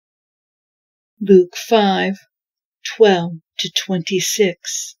Luke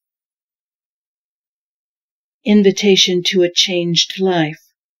 5:12-26. Invitation to a changed life.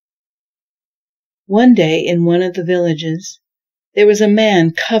 One day in one of the villages, there was a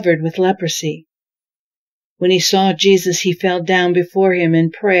man covered with leprosy. When he saw Jesus, he fell down before him in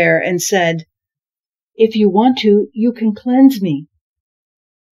prayer and said, "If you want to, you can cleanse me."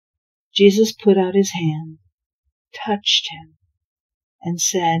 Jesus put out his hand, touched him, and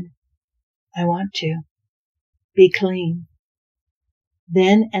said, "I want to. Be clean."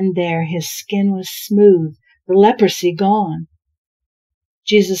 Then and there his skin was smooth, the leprosy gone.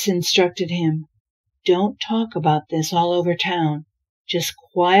 Jesus instructed him, "Don't talk about this all over town. Just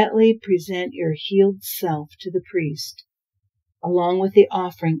quietly present your healed self to the priest, along with the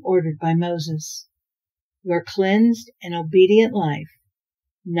offering ordered by Moses. Your cleansed and obedient life,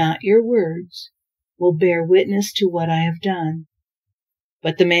 not your words, will bear witness to what I have done."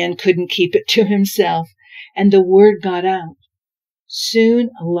 But the man couldn't keep it to himself, and the word got out.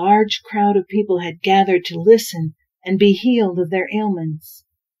 Soon a large crowd of people had gathered to listen and be healed of their ailments.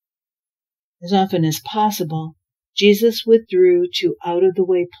 As often as possible, Jesus withdrew to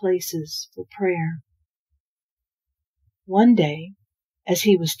out-of-the-way places for prayer. One day, as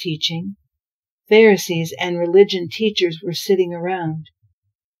he was teaching, Pharisees and religion teachers were sitting around.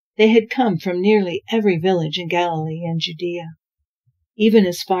 They had come from nearly every village in Galilee and Judea, even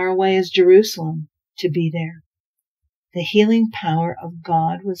as far away as Jerusalem, to be there. The healing power of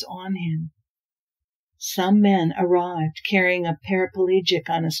God was on him. Some men arrived carrying a paraplegic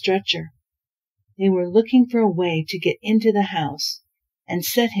on a stretcher. They were looking for a way to get into the house and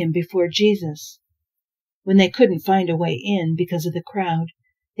set him before Jesus. When they couldn't find a way in because of the crowd,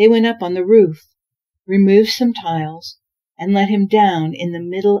 they went up on the roof, removed some tiles, and let him down in the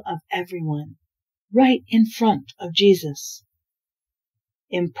middle of everyone, right in front of Jesus.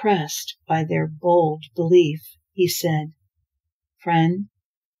 Impressed by their bold belief, he said, "Friend,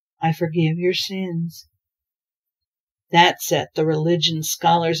 I forgive your sins." That set the religion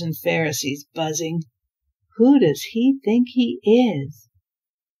scholars and Pharisees buzzing. Who does he think he is?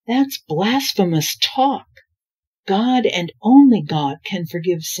 That's blasphemous talk. God and only God can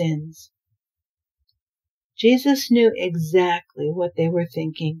forgive sins. Jesus knew exactly what they were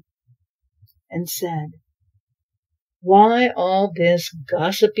thinking and said, "Why all this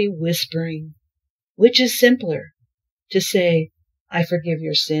gossipy whispering? Which is simpler, to say, 'I forgive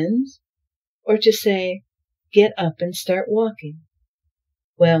your sins,' or to say, 'Get up and start walking'?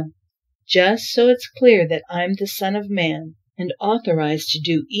 Well, just so it's clear that I'm the Son of Man and authorized to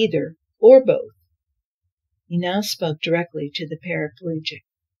do either or both." He now spoke directly to the paraplegic.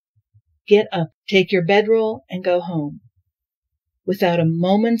 "Get up, take your bedroll, and go home." Without a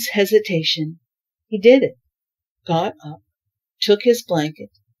moment's hesitation, he did it, got up, took his blanket,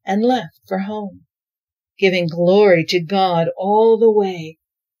 and left for home, giving glory to God all the way.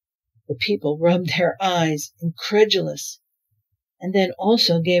 The people rubbed their eyes, incredulous, and then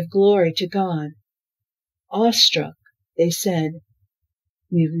also gave glory to God. Awestruck, they said,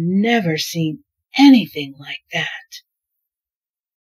 "We've never seen anything like that."